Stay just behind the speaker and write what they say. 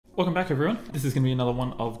Welcome back everyone. This is going to be another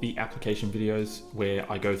one of the application videos where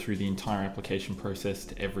I go through the entire application process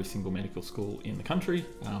to every single medical school in the country.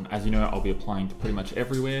 As you know, I'll be applying to pretty much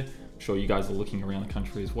everywhere. I'm sure you guys are looking around the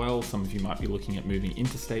country as well. Some of you might be looking at moving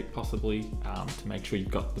interstate possibly to make sure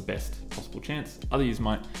you've got the best possible chance. Others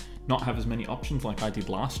might not have as many options like I did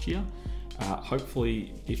last year.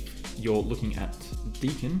 Hopefully, if you're looking at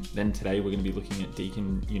Deakin, then today we're going to be looking at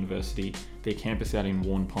Deakin University. Their campus out in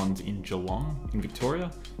Waurn Ponds in Geelong, in Victoria,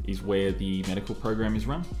 is where the medical program is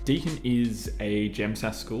run. Deakin is a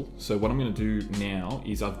Gemsas school. So what I'm going to do now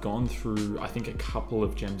is I've gone through, I think, a couple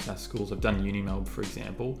of Gemsas schools. I've done UniMelb, for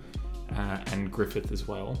example, and Griffith as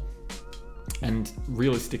well. And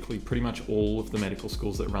realistically, pretty much all of the medical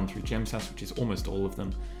schools that run through Gemsas, which is almost all of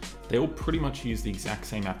them, they all pretty much use the exact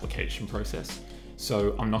same application process.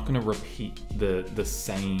 So I'm not going to repeat the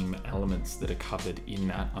same elements that are covered in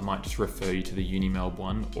that. I might just refer you to the UniMelb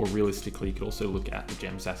one, or realistically, you could also look at the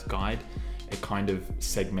Gemsas guide. It kind of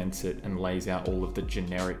segments it and lays out all of the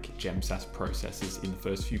generic Gemsas processes in the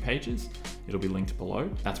first few pages. It'll be linked below.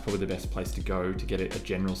 That's probably the best place to go to get a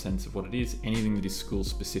general sense of what it is. Anything that is school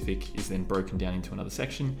specific is then broken down into another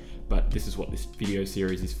section, but this is what this video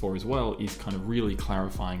series is for as well, is kind of really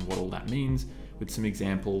clarifying what all that means with some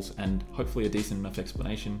examples and hopefully a decent enough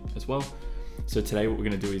explanation as well. So today what we're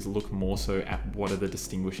going to do is look more so at what are the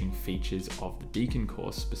distinguishing features of the Deakin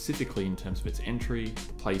course, specifically in terms of its entry,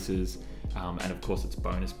 the places, and of course its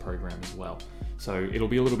bonus program as well. So it'll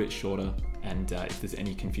be a little bit shorter, and if there's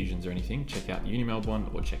any confusions or anything, check out the UniMelb one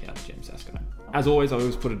or check out the Gemsas guide. As always, I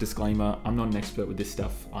always put a disclaimer, I'm not an expert with this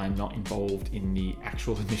stuff. I'm not involved in the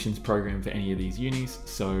actual admissions program for any of these unis,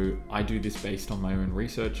 so I do this based on my own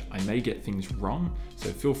research. I may get things wrong, so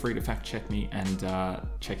feel free to fact check me and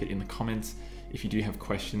check it in the comments. If you do have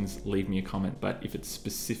questions, leave me a comment, but if it's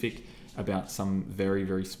specific about some very,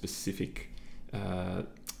 very specific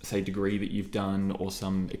say degree that you've done or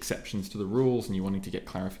some exceptions to the rules and you're wanting to get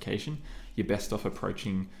clarification, you're best off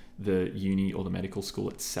approaching the uni or the medical school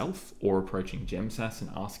itself or approaching Gemsas and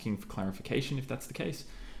asking for clarification if that's the case,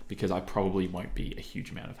 because I probably won't be a huge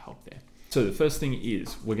amount of help there. So the first thing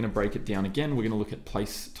is we're going to break it down again. We're going to look at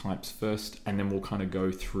place types first, and then we'll kind of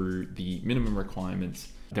go through the minimum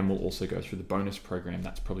requirements. Then we'll also go through the bonus program.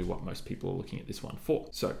 That's probably what most people are looking at this one for.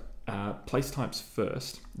 So place types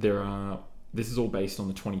first, this is all based on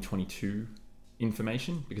the 2022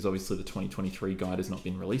 information, because obviously the 2023 guide has not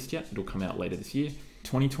been released yet. It'll come out later this year.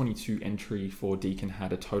 2022 entry for Deakin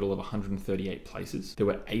had a total of 138 places. There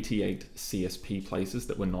were 88 CSP places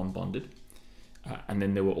that were non-bonded. And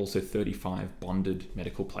then there were also 35 bonded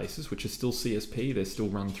medical places, which are still CSP. They're still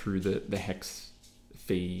run through the HEX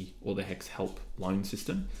fee or the HEX help loan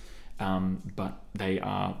system. But they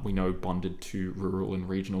are, we know, bonded to rural and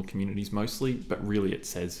regional communities mostly, but really it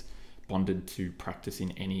says bonded to practice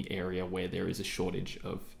in any area where there is a shortage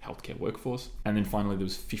of healthcare workforce. And then finally, there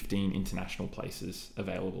was 15 international places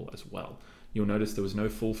available as well. You'll notice there was no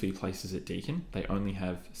full fee places at Deakin. They only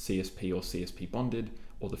have CSP or CSP bonded,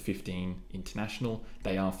 or the 15 international.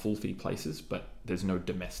 They are full fee places, but there's no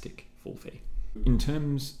domestic full fee. In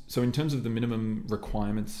terms of the minimum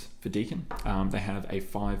requirements for Deakin, they have a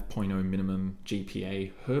 5.0 minimum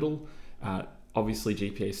GPA hurdle. Obviously,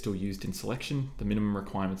 GPA is still used in selection. The minimum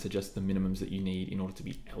requirements are just the minimums that you need in order to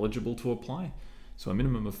be eligible to apply. So a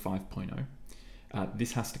minimum of 5.0.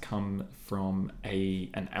 This has to come from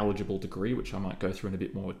an eligible degree, which I might go through in a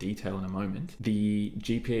bit more detail in a moment. The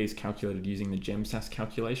GPA is calculated using the Gemsas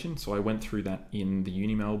calculation. So I went through that in the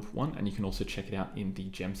UniMelb one, and you can also check it out in the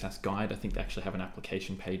Gemsas guide. I think they actually have an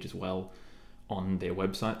application page as well on their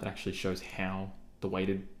website that actually shows how the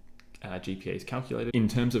weighted GPA is calculated. In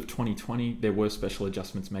terms of 2020, there were special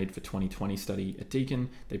adjustments made for 2020 study at Deakin.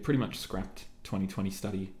 They pretty much scrapped 2020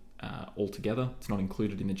 study altogether. It's not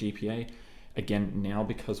included in the GPA. Again, now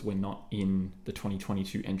because we're not in the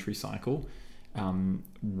 2022 entry cycle,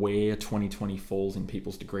 where 2020 falls in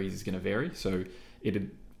people's degrees is going to vary. So it'd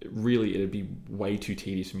be way too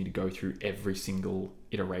tedious for me to go through every single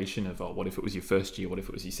iteration of what if it was your first year, what if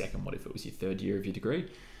it was your second, what if it was your third year of your degree.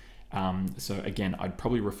 So again, I'd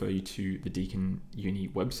probably refer you to the Deakin Uni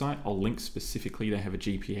website. I'll link specifically, they have a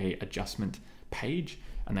GPA adjustment page,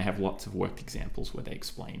 and they have lots of worked examples where they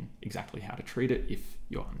explain exactly how to treat it if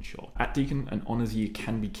you're unsure. At Deakin, an honours year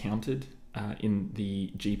can be counted in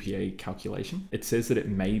the GPA calculation. It says that it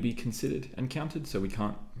may be considered and counted, so we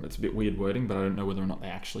can't, it's a bit weird wording, but I don't know whether or not they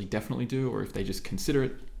actually definitely do, or if they just consider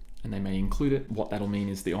it and they may include it. What that'll mean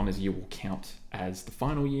is the honours year will count as the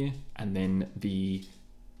final year, and then the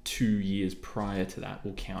 2 years prior to that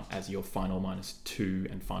will count as your final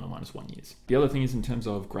 -2 and final -1 years. The other thing is in terms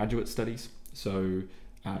of graduate studies. So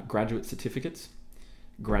graduate certificates.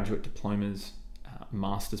 graduate diplomas,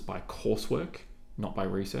 masters by coursework, not by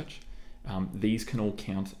research. These can all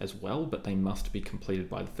count as well, but they must be completed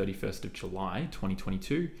by the 31st of July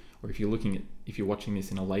 2022. Or if you're watching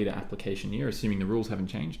this in a later application year, assuming the rules haven't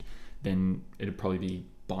changed, then it'd probably be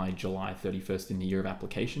by July 31st in the year of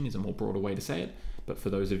application is a more broader way to say it. But for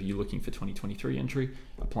those of you looking for 2023 entry,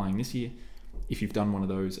 applying this year, if you've done one of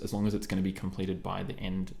those, as long as it's going to be completed by the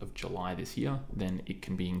end of July this year, then it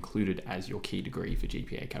can be included as your key degree for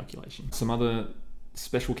GPA calculation. Some other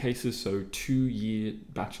special cases, so 2-year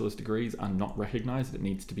bachelor's degrees are not recognised. It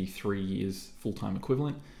needs to be 3 years full-time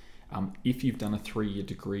equivalent. If you've done a 3-year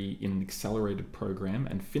degree in an accelerated program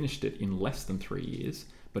and finished it in less than 3 years,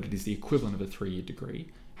 but it is the equivalent of a 3-year degree,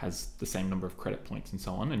 has the same number of credit points and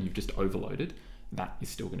so on, and you've just overloaded, that is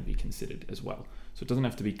still going to be considered as well. So it doesn't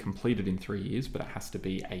have to be completed in 3 years, but it has to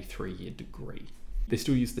be a 3-year degree. They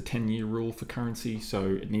still use the 10-year rule for currency, so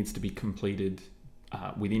it needs to be completed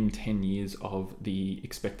within 10 years of the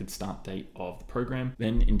expected start date of the program.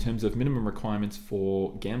 Then in terms of minimum requirements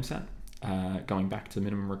for Gamsat, going back to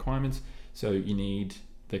minimum requirements, so you need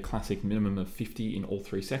the classic minimum of 50 in all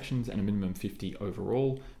 3 sections and a minimum 50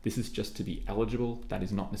 overall. This is just to be eligible. That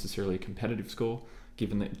is not necessarily a competitive score.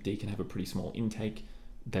 Given that Deakin have a pretty small intake,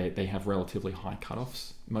 they have relatively high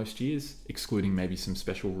cutoffs most years, excluding maybe some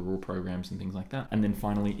special rural programs and things like that. And then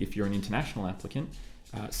finally, if you're an international applicant,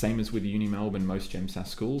 same as with UniMelb and most Gemsas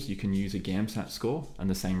schools, you can use a Gamsat score and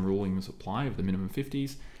the same rulings apply of the minimum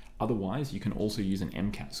 50s. Otherwise, you can also use an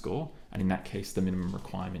MCAT score, and in that case, the minimum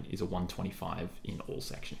requirement is a 125 in all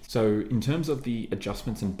sections. So in terms of the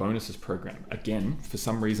adjustments and bonuses program, again, for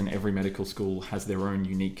some reason, every medical school has their own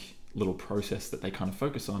unique little process that they kind of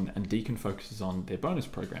focus on, and Deakin focuses on their bonus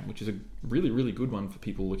program, which is a really, really good one for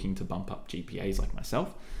people looking to bump up GPAs like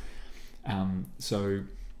myself. So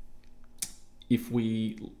if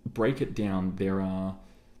we break it down,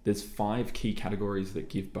 there's 5 key categories that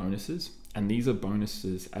give bonuses, and these are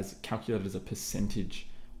bonuses as calculated as a percentage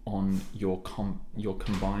on your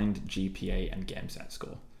combined GPA and Gamsat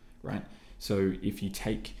score, right? So if you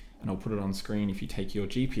take, and I'll put it on screen, if you take your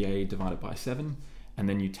GPA divided by 7, and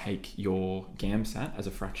then you take your Gamsat as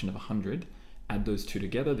a fraction of 100, add those two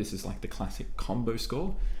together, this is like the classic combo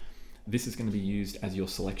score. This is going to be used as your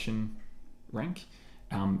selection rank.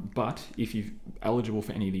 But if you're eligible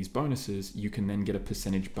for any of these bonuses, you can then get a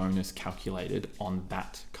percentage bonus calculated on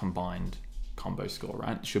that combined combo score,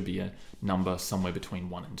 right? It should be a number somewhere between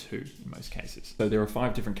 1 and 2 in most cases. So there are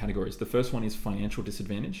 5 different categories. The first one is financial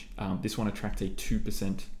disadvantage. This one attracts a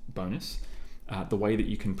 2% bonus. The way that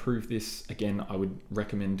you can prove this, again, I would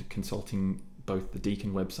recommend consulting both the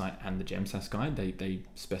Deakin website and the Gemsas guide. They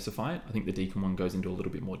specify it. I think the Deakin one goes into a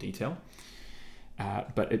little bit more detail.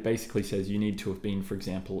 But it basically says you need to have been, for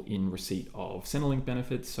example, in receipt of Centrelink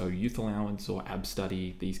benefits, so youth allowance or ab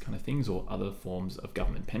study, these kind of things, or other forms of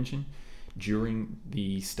government pension during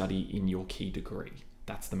the study in your key degree.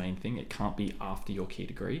 That's the main thing. It can't be after your key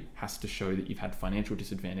degree. It has to show that you've had financial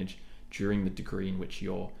disadvantage during the degree in which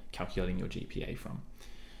you're calculating your GPA from.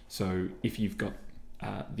 So if you've got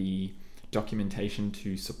the documentation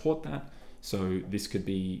to support that, so this could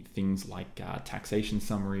be things like taxation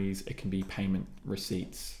summaries, it can be payment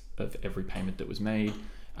receipts of every payment that was made,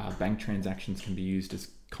 bank transactions can be used as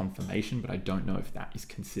confirmation, but I don't know if that is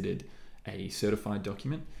considered a certified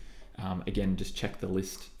document. Again, just check the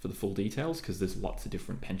list for the full details because there's lots of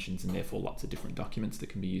different pensions and therefore lots of different documents that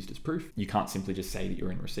can be used as proof. You can't simply just say that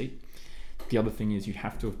you're in receipt. The other thing is you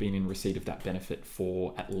have to have been in receipt of that benefit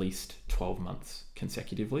for at least 12 months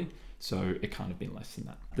consecutively. So it can't have been less than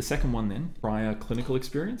that. The second one then, prior clinical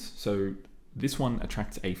experience. So this one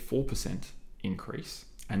attracts a 4% increase.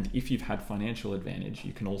 And if you've had financial advantage,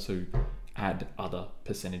 you can also add other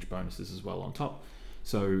percentage bonuses as well on top.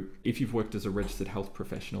 So if you've worked as a registered health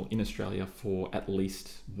professional in Australia for at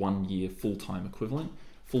least 1 year full-time equivalent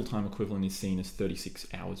is seen as 36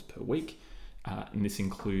 hours per week. And this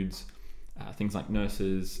includes things like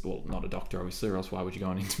nurses, well, not a doctor obviously, or else why would you go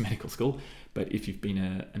on into medical school? But if you've been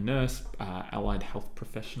a nurse, allied health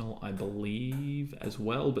professional, I believe as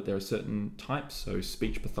well, but there are certain types, so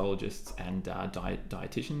speech pathologists and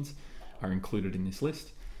dietitians are included in this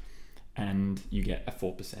list. And you get a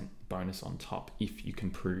 4% bonus on top if you can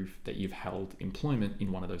prove that you've held employment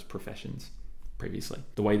in one of those professions previously.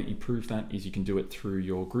 The way that you prove that is you can do it through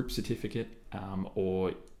your group certificate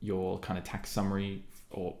or your kind of tax summary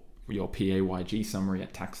or your PAYG summary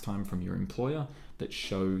at tax time from your employer that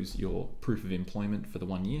shows your proof of employment for the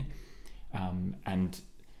 1 year. And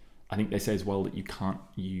I think they say as well that you can't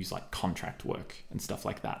use like contract work and stuff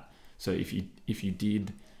like that. So if you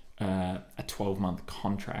did a 12-month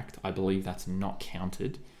contract, I believe that's not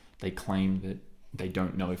counted. They claim that they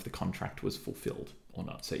don't know if the contract was fulfilled or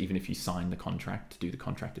not. So even if you sign the contract to do the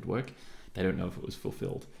contracted work, they don't know if it was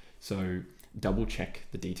fulfilled. So double check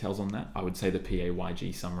the details on that. I would say the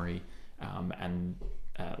PAYG summary and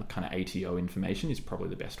kind of ATO information is probably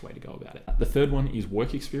the best way to go about it. The third one is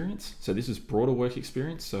work experience. So this is broader work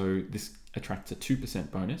experience. So this attracts a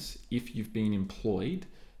 2% bonus if you've been employed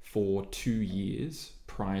for 2 years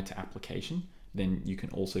prior to application. Then you can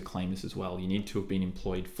also claim this as well. You need to have been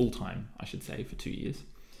employed full-time, I should say, for 2 years.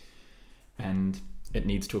 And it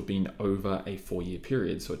needs to have been over a 4-year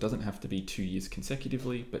period. So it doesn't have to be 2 years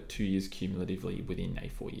consecutively, but 2 years cumulatively within a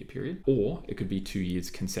 4-year period. Or it could be 2 years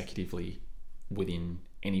consecutively within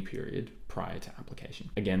any period prior to application.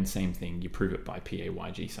 Again, same thing, you prove it by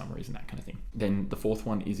PAYG summaries and that kind of thing. Then the fourth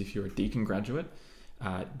one is if you're a Deakin graduate,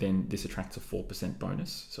 then this attracts a 4%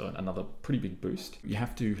 bonus, so another pretty big boost. You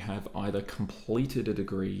have to have either completed a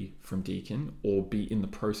degree from Deakin or be in the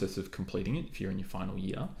process of completing it if you're in your final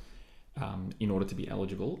year in order to be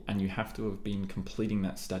eligible, and you have to have been completing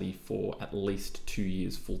that study for at least 2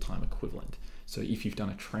 years full-time equivalent. So if you've done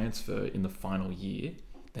a transfer in the final year,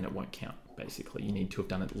 then it won't count, basically. You need to have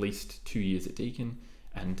done at least 2 years at Deakin,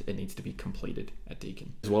 and it needs to be completed at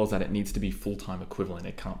Deakin. As well as that, it needs to be full-time equivalent.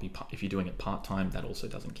 It can't be, if you're doing it part-time, that also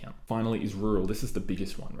doesn't count. Finally is rural. This is the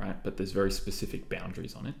biggest one, right? But there's very specific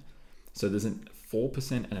boundaries on it. So there's a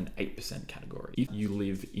 4% and an 8% category. If you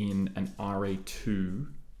live in an RA2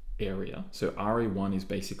 area, so RA1 is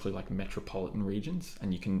basically like metropolitan regions,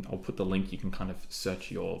 and you can, I'll put the link, you can kind of search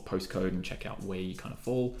your postcode and check out where you kind of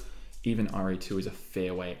fall. Even RA2 is a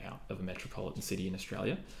fair way out of a metropolitan city in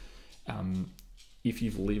Australia. If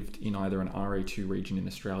you've lived in either an RA2 region in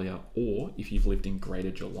Australia or if you've lived in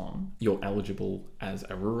Greater Geelong, you're eligible as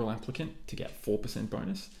a rural applicant to get 4%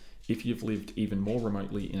 bonus. If you've lived even more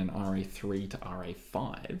remotely in an RA3 to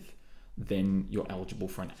RA5, then you're eligible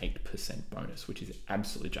for an 8% bonus, which is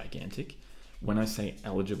absolutely gigantic. When I say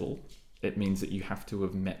eligible, it means that you have to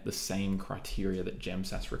have met the same criteria that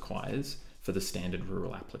Gemsas requires for the standard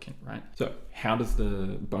rural applicant, right? So how does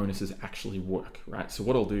the bonuses actually work, right? So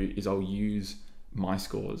what I'll do is I'll use my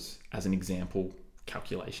scores as an example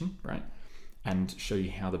calculation, right? And show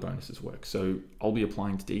you how the bonuses work. So I'll be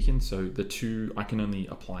applying to Deakin. So I can only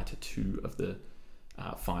apply to 2 of the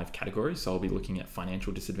 5 categories. So I'll be looking at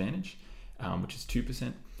financial disadvantage, which is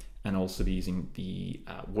 2%, and I'll also be using the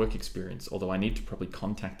work experience, although I need to probably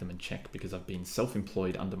contact them and check because I've been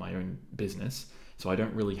self-employed under my own business. So I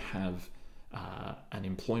don't really have an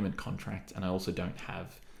employment contract, and I also don't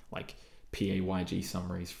have like PAYG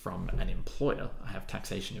summaries from an employer. I have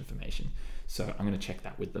taxation information. So I'm going to check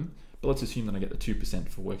that with them. But let's assume that I get the 2%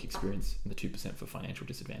 for work experience and the 2% for financial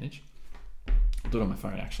disadvantage. I'll do it on my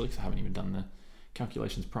phone actually, because I haven't even done the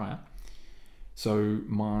calculations prior. So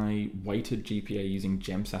my weighted GPA using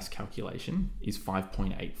Gemsas calculation is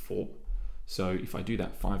 5.84. So if I do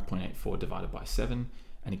that 5.84 divided by 7,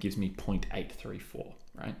 and it gives me 0.834,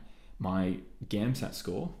 right? My Gamsat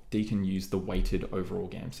score, Deakin used the weighted overall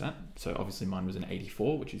Gamsat. So obviously mine was an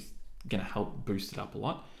 84, which is gonna help boost it up a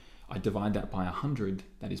lot. I divide that by 100,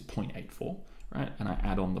 that is 0.84, right? And I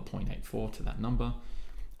add on the 0.84 to that number,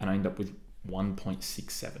 and I end up with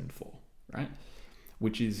 1.674, right?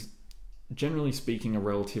 Which is, generally speaking,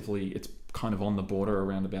 it's kind of on the border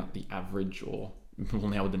around about the average, or well,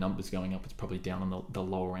 now with the numbers going up, it's probably down on the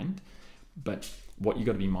lower end. But what you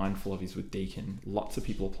got to be mindful of is with Deakin, lots of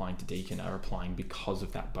people applying to Deakin are applying because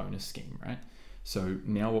of that bonus scheme, right? So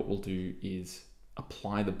now what we'll do is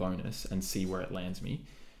apply the bonus and see where it lands me.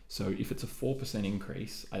 So if it's a 4%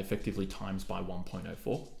 increase, I effectively times by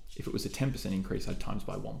 1.04. If it was a 10% increase, I'd times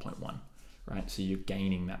by 1.1, right? So you're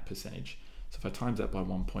gaining that percentage. So if I times that by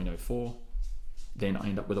 1.04, then I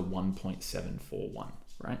end up with a 1.741,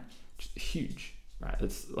 right? Which is huge, right?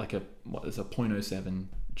 It's like there's a 0.07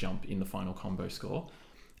 jump in the final combo score,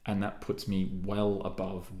 and that puts me well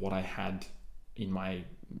above what I had in my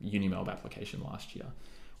UniMelb application last year.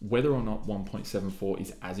 Whether or not 1.74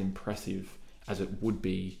 is as impressive as it would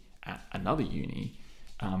be at another uni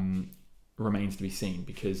remains to be seen,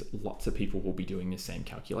 because lots of people will be doing this same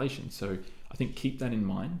calculation. So I think keep that in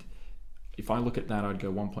mind. If I look at that, I'd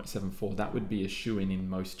go 1.74. That would be a shoo-in in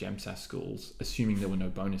most Gemsas schools, assuming there were no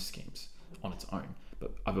bonus schemes on its own.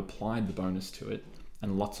 But I've applied the bonus to it,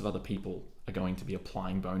 and lots of other people are going to be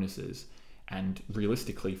applying bonuses. And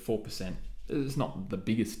realistically, 4% is not the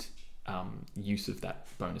biggest use of that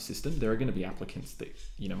bonus system. There are going to be applicants that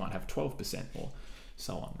might have 12% or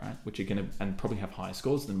so on, right? Which are going to, and probably have higher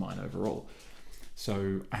scores than mine overall.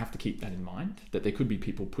 So I have to keep that in mind, that there could be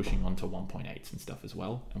people pushing onto 1.8s and stuff as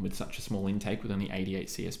well. And with such a small intake, with only 88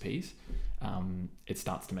 CSPs, it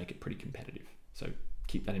starts to make it pretty competitive. So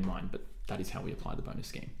keep that in mind. But that is how we apply the bonus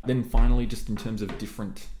scheme. Then finally, just in terms of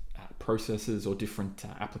different processes or different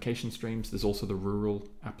application streams, there's also the rural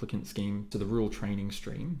applicant scheme. So the rural training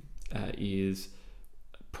stream is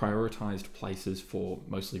prioritized places for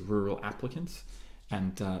mostly rural applicants.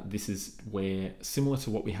 And this is where, similar to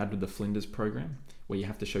what we had with the Flinders program, where you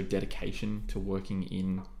have to show dedication to working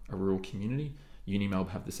in a rural community, UniMelb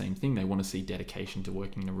have the same thing. They want to see dedication to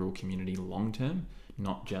working in a rural community long term,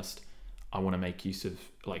 not just, I want to make use of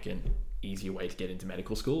like an easier way to get into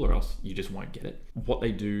medical school or else you just won't get it. What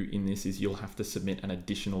they do in this is you'll have to submit an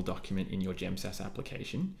additional document in your Gemsas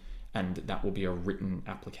application, and that will be a written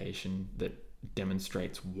application that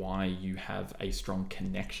demonstrates why you have a strong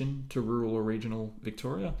connection to rural or regional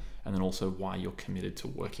Victoria, and then also why you're committed to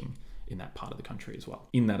working in that part of the country as well.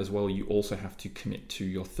 In that as well, you also have to commit to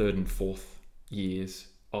your 3rd and 4th years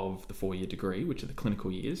of the 4-year degree, which are the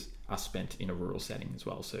clinical years, are spent in a rural setting as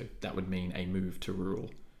well. So that would mean a move to rural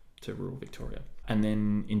Victoria. And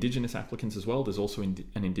then Indigenous applicants as well, there's also an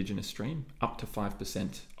Indigenous stream. Up to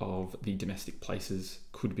 5% of the domestic places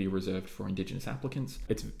could be reserved for Indigenous applicants.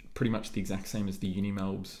 It's pretty much the exact same as the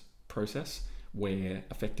UniMelb's process, where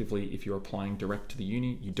effectively if you're applying direct to the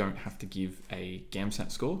uni, you don't have to give a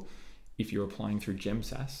Gamsat score. If you're applying through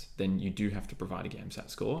Gemsas, then you do have to provide a Gamsat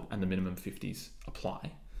score, and the minimum 50s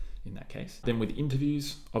apply in that case. Then with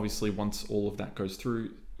interviews, obviously once all of that goes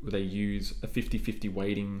through, they use a 50-50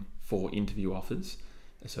 weighting for interview offers.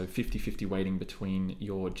 So 50-50 weighting between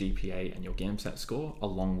your GPA and your Gamsat score,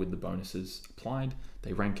 along with the bonuses applied.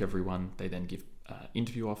 They rank everyone, they then give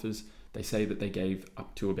interview offers. They say that they gave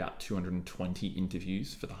up to about 220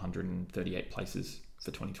 interviews for the 138 places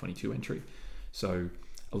for 2022 entry. So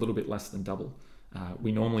a little bit less than double.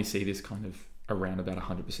 We normally see this kind of around about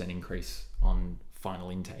 100% increase on final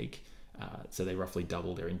intake. So they roughly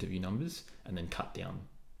double their interview numbers and then cut down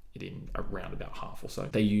it in around about half or so.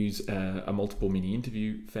 They use a multiple mini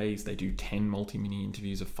interview phase. They do 10 multi-mini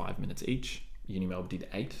interviews of 5 minutes each. UniMelb did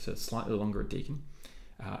 8, so it's slightly longer at Deakin.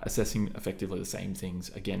 Assessing effectively the same things.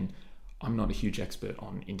 Again, I'm not a huge expert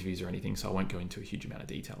on interviews or anything, so I won't go into a huge amount of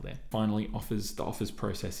detail there. Finally, offers. The offers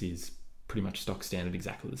process is pretty much stock standard,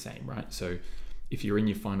 exactly the same, right? So if you're in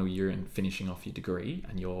your final year and finishing off your degree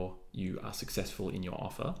and you are successful in your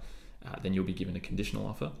offer, then you'll be given a conditional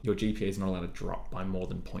offer. Your GPA is not allowed to drop by more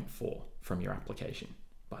than 0.4 from your application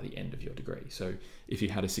by the end of your degree. So if you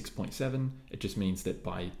had a 6.7, it just means that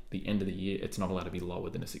by the end of the year, it's not allowed to be lower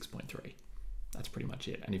than a 6.3. That's pretty much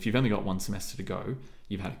it. And if you've only got 1 semester to go,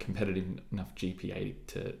 you've had a competitive enough GPA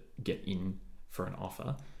to get in for an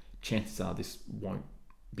offer, chances are this won't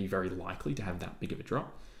be very likely to have that big of a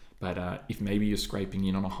drop. But if maybe you're scraping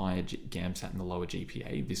in on a higher Gamsat and the lower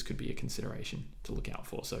GPA, this could be a consideration to look out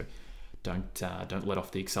for. So don't let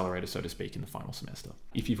off the accelerator, so to speak, in the final semester.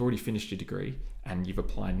 If you've already finished your degree and you've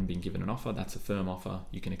applied and been given an offer, that's a firm offer.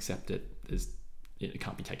 You can accept it. It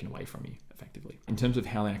can't be taken away from you, effectively. In terms of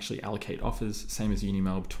how they actually allocate offers, same as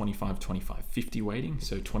UniMelb, 25, 25, 50 weighting.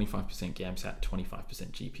 So 25% Gamsat,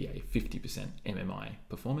 25% GPA, 50% MMI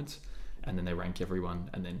performance. And then they rank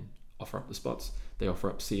everyone and then offer up the spots. They offer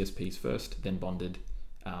up CSPs first, then bonded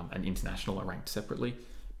and international are ranked separately,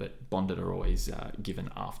 but bonded are always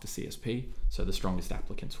given after CSP. So the strongest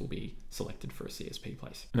applicants will be selected for a CSP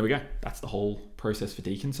place. And there we go. That's the whole process for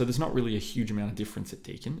Deakin. So there's not really a huge amount of difference at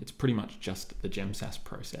Deakin. It's pretty much just the Gemsas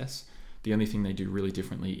process. The only thing they do really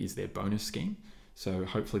differently is their bonus scheme. So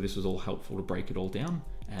hopefully this was all helpful to break it all down,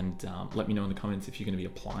 and let me know in the comments if you're going to be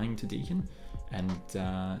applying to Deakin. And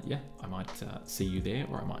yeah, I might see you there,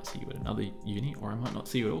 or I might see you at another uni, or I might not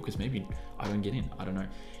see you at all because maybe I don't get in. I don't know.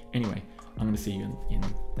 Anyway, I'm going to see you in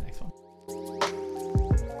the next one.